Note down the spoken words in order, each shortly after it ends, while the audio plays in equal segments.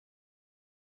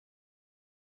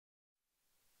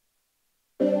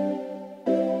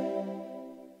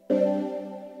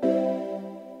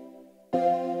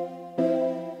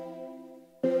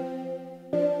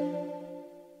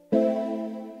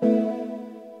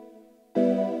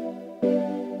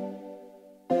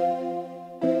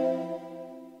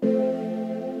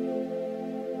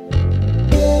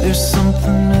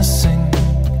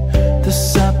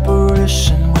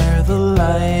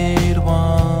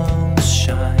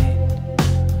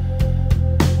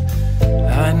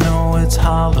it's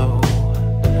hollow.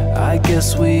 I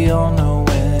guess we all know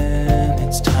when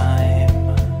it's time.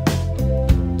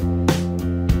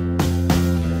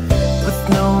 With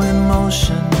no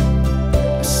emotion,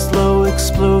 a slow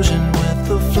explosion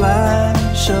with a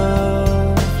flash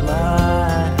of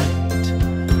light.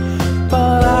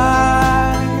 But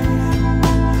I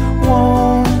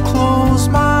won't close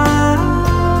my eyes.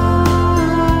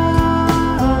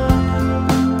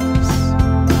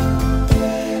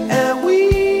 And we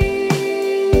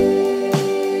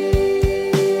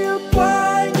are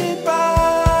blinded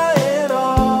by it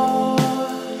all.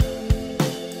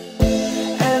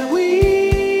 And we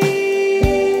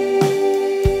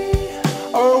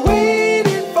are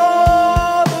waiting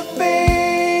for the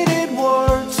fated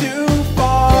word to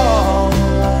fall.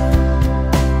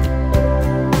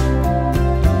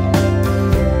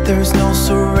 There's no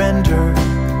surrender.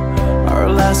 Our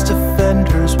last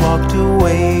offenders walked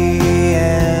away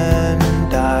and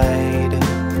died.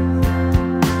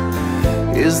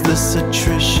 Is this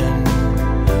attrition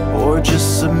or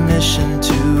just submission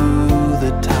to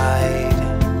the tide?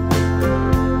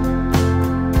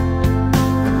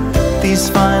 These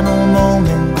final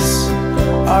moments,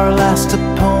 our last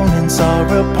opponents are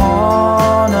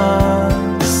upon us.